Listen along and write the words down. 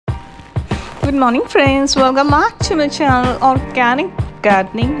Good morning friends, welcome back to my channel Organic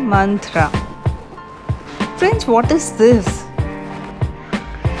Gardening Mantra. Friends, what is this?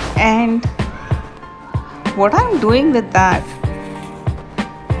 And what I'm doing with that?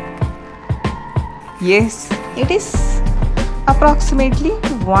 Yes, it is approximately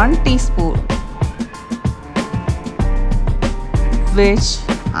 1 teaspoon which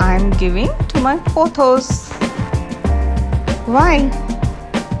I'm giving to my pothos. Why?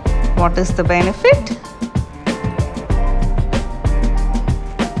 What is the benefit?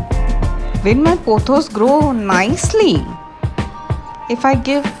 When my pothos grow nicely, if I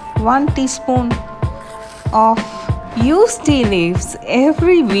give 1 teaspoon of used tea leaves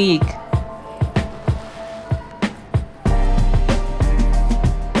every week,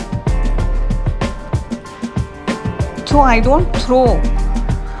 so I don't throw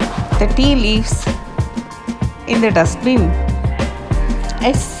the tea leaves in the dustbin.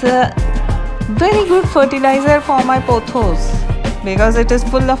 It's a very good fertilizer for my pothos because it is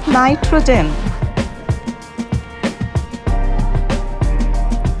full of nitrogen.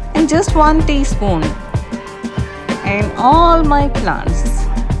 And just 1 teaspoon in all my plants.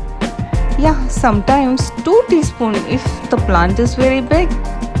 Yeah, sometimes 2 teaspoon if the plant is very big.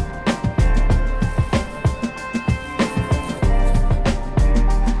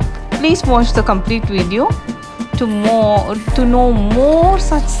 Please watch the complete video to know more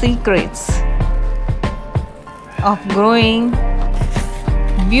such secrets of growing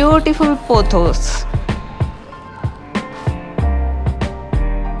beautiful pothos.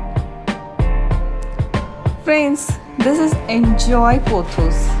 Friends, this is Enjoy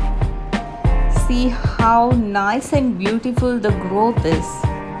Pothos. See how nice and beautiful the growth is.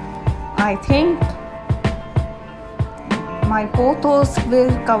 I think my pothos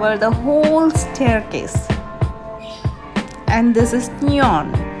will cover the whole staircase. And this is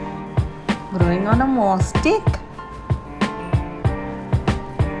neon growing on a moss stick.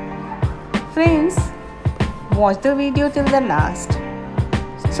 Friends, watch the video till the last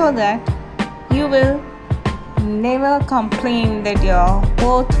so that you will never complain that your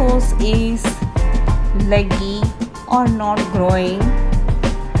pothos is leggy or not growing.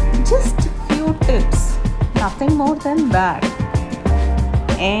 Just a few tips, nothing more than that,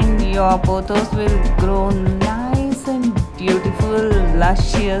 and your pothos will grow nice and beautiful,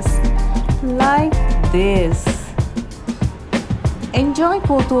 luscious like this. Enjoy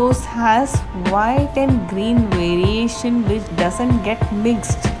Pothos has white and green variation which doesn't get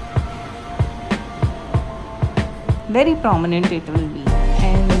mixed. Very prominent it will be.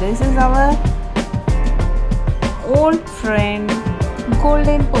 And this is our old friend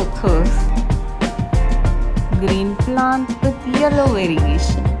Golden Pothos, green plant with yellow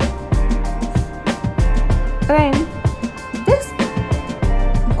variegation. Friend, this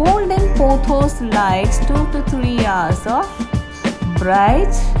Golden Pothos likes 2 to 3 hours of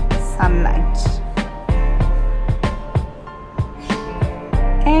bright sunlight.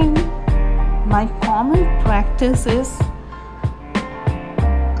 And my common practice is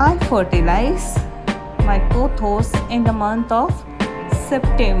I fertilize my pothos in the month of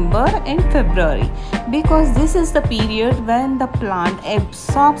September and February because this is the period when the plant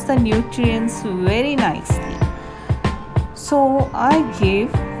absorbs the nutrients very nicely. So I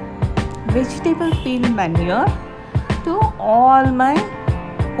give vegetable peel manure to all my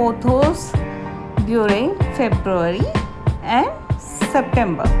pothos during February and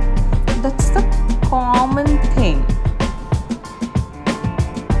September. That's the common thing.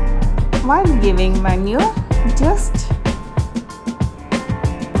 While giving manure, just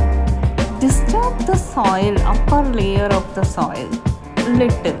disturb the soil, upper layer of the soil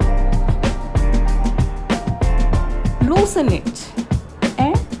little. Loosen it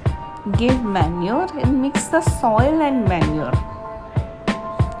and give manure and mix the soil and manure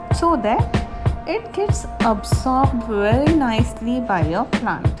so that it gets absorbed very nicely by your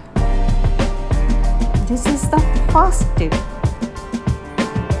plant. This is the first tip.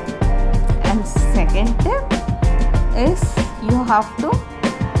 And second tip is you have to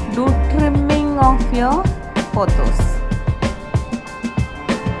do trimming of your pothos.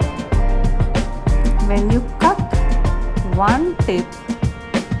 When you cut one tip,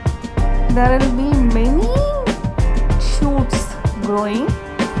 there will be many shoots growing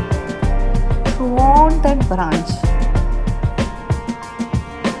throughout that branch.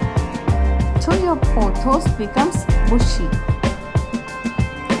 So your pothos becomes bushy,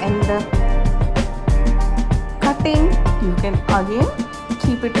 and the cutting you can again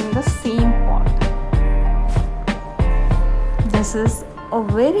keep it in the same pot. This is a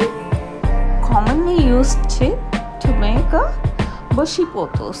very commonly used tip to make a bushy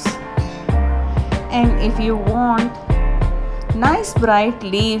pothos. And if you want nice bright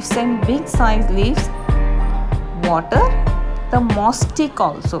leaves and big size leaves, water the moss stick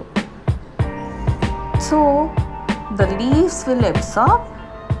also. So the leaves will absorb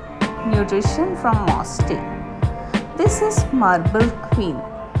nutrition from moss stick. This is marble queen.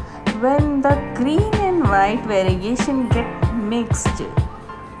 When the green and white variegation get mixed,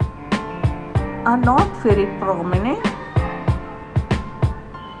 are not very prominent,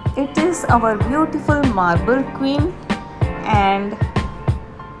 it is our beautiful marble queen. And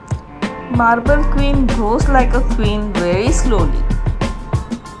marble queen grows like a queen very slowly.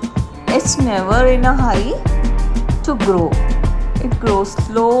 It's never in a hurry to grow. It grows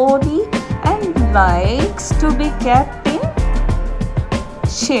slowly and likes to be kept in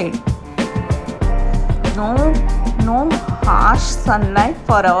shade. No harsh sunlight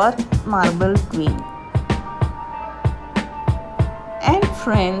for our marble queen. And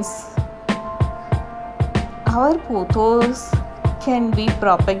friends, our pothos can be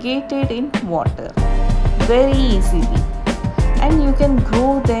propagated in water very easily, and you can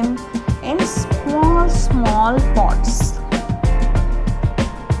grow them in small pots.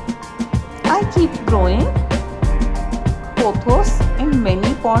 I keep growing pothos in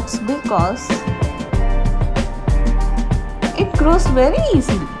many pots because it grows very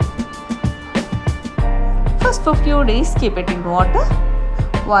easily. First for few days keep it in water.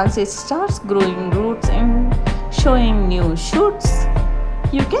 Once it starts growing roots and showing new shoots,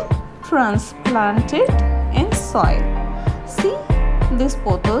 you can transplant it in soil. See, this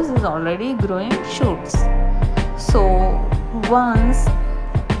pothos is already growing shoots. So once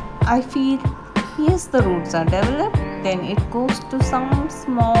I feel yes, the roots are developed, then it goes to some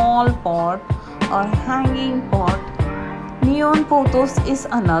small pot or hanging pot. Neon pothos is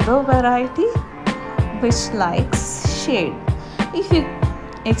another variety which likes shade. If you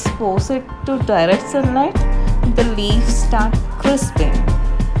expose it to direct sunlight, the leaves start crisping.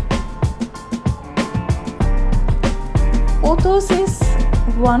 Pothos is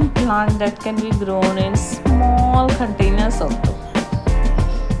one plant that can be grown in small containers also.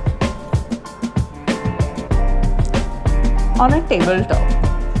 On a tabletop.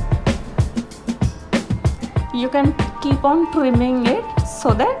 You can keep on trimming it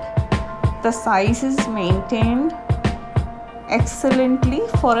so that the size is maintained excellently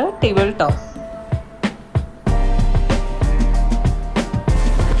for a tabletop.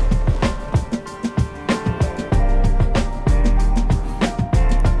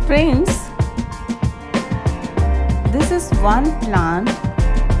 Friends, this is one plant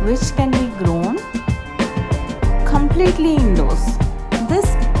which can be grown completely indoors.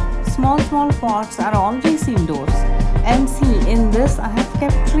 These small pots are always indoors. And see, in this I have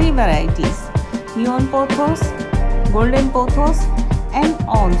kept 3 varieties: neon pothos, golden pothos, and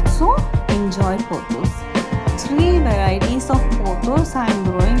also enjoy pothos. 3 varieties of pothos I am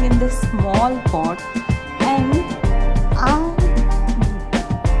growing in this small pot, and I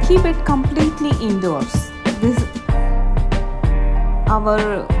keep it completely indoors.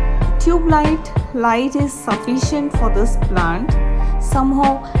 Our tube light is sufficient for this plant.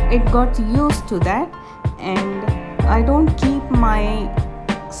 Somehow it got used to that, and I don't keep my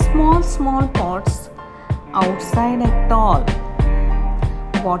small pots outside at all.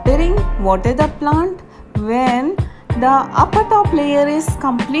 Water the plant when the upper top layer is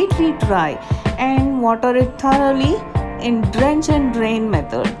completely dry, and water it thoroughly in drench and drain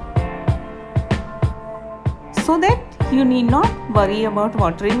method, so that you need not worry about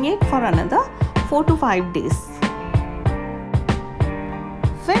watering it for another 4 to 5 days.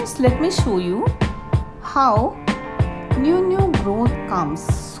 Friends, let me show you how new growth comes.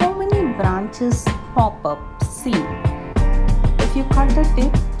 So many branches pop up. See, if you cut the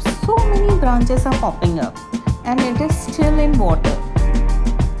tip, so many branches are popping up, and it is still in water.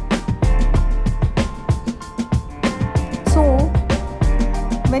 So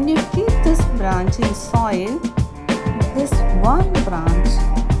when you keep this branch in soil, this one branch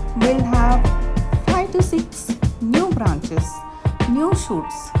will have 5 to 6 new branches, new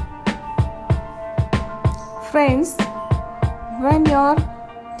shoots. Friends, when you are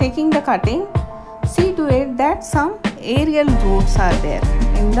taking the cutting, see to it that some aerial roots are there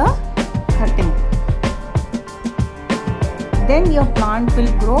in the cutting. Then your plant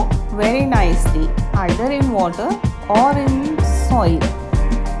will grow very nicely, either in water or in soil.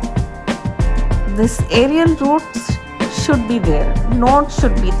 This aerial roots should be there, nodes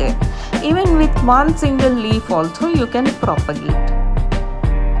should be there. Even with one single leaf also you can propagate.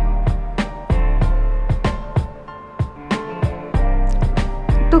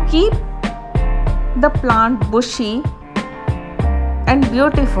 To keep the plant bushy and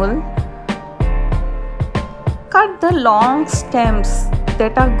beautiful, Cut the long stems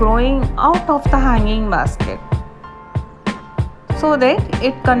that are growing out of the hanging basket so that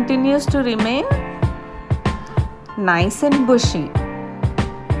it continues to remain nice and bushy.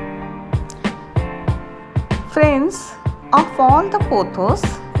 Friends, of all the pothos,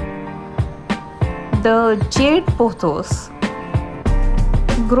 the jade pothos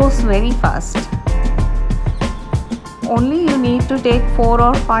grows very fast. Only you need to take 4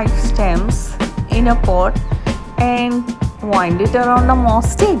 or 5 stems in a pot and wind it around a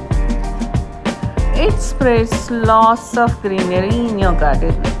moss stick. It spreads lots of greenery in your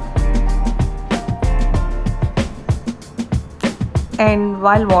garden. And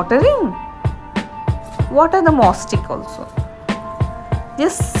while watering, water the moss stick also.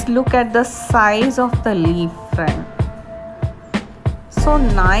 Just look at the size of the leaf, friend. So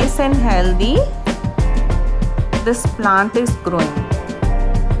nice and healthy this plant is growing.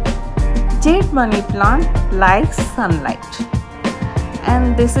 Jade money plant likes sunlight,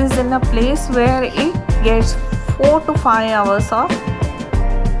 and this is in a place where it gets 4 to 5 hours of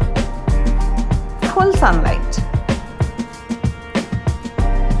full sunlight.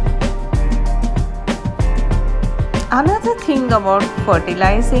 Another thing about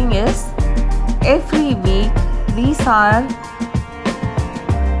fertilizing is every week these are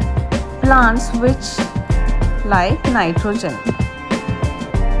plants which like nitrogen.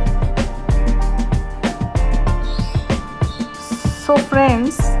 So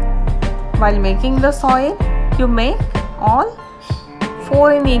friends, while making the soil, you make all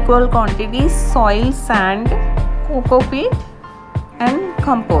 4 in equal quantities: soil, sand, cocoa peat and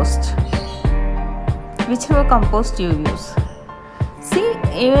compost, whichever compost you use. See,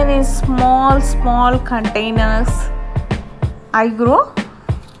 even in small containers, I grow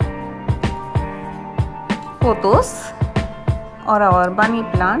pothos or our bunny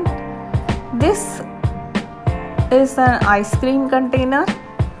plant. This is an ice cream container,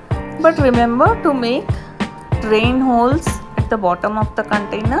 but remember to make drain holes at the bottom of the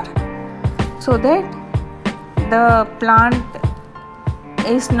container so that the plant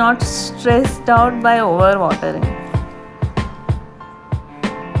is not stressed out by overwatering.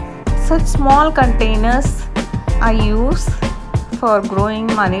 Such small containers I use for growing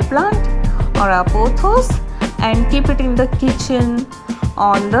money plant or a pothos, and keep it in the kitchen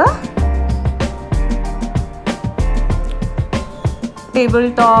on the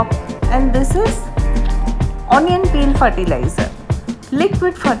tabletop. And this is onion peel fertilizer,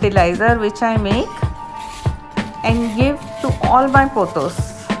 liquid fertilizer, which I make and give to all my pothos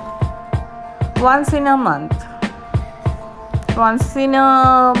once in a month. Once in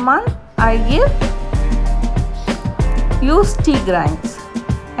a month I give used tea grinds,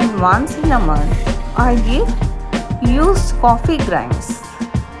 and once in a month I give used coffee grinds.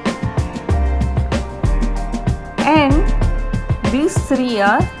 And these 3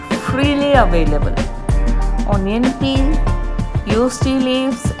 are freely available: onion peel, used tea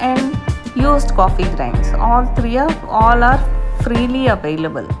leaves and used coffee grinds. All are freely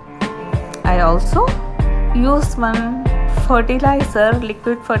available. I also use one fertilizer,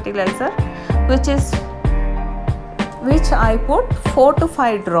 liquid fertilizer, which I put 4 to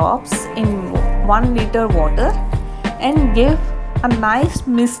 5 drops in 1 liter water and give a nice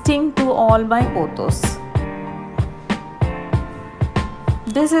misting to all my pothos.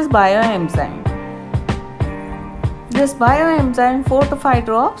 This is bioenzyme. This bioenzyme, 4 to 5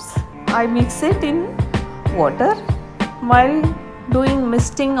 drops, I mix it in water while doing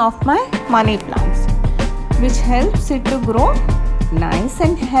misting of my money plants, which helps it to grow nice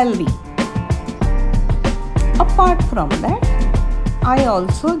and healthy. Apart from that, I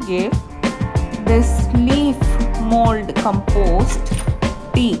also give this leaf mold compost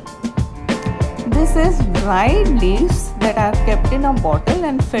tea. This is dried leaves that I have kept in a bottle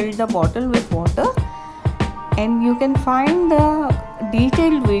and filled the bottle with water, and you can find the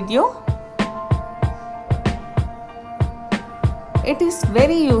detailed video. It is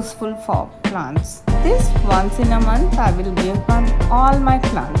very useful for plants. This once in a month I will give all my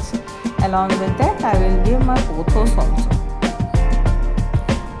plants. Along with that, I will give my pothos also.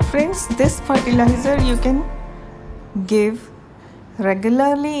 Friends, this fertilizer you can give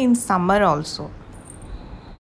regularly in summer also.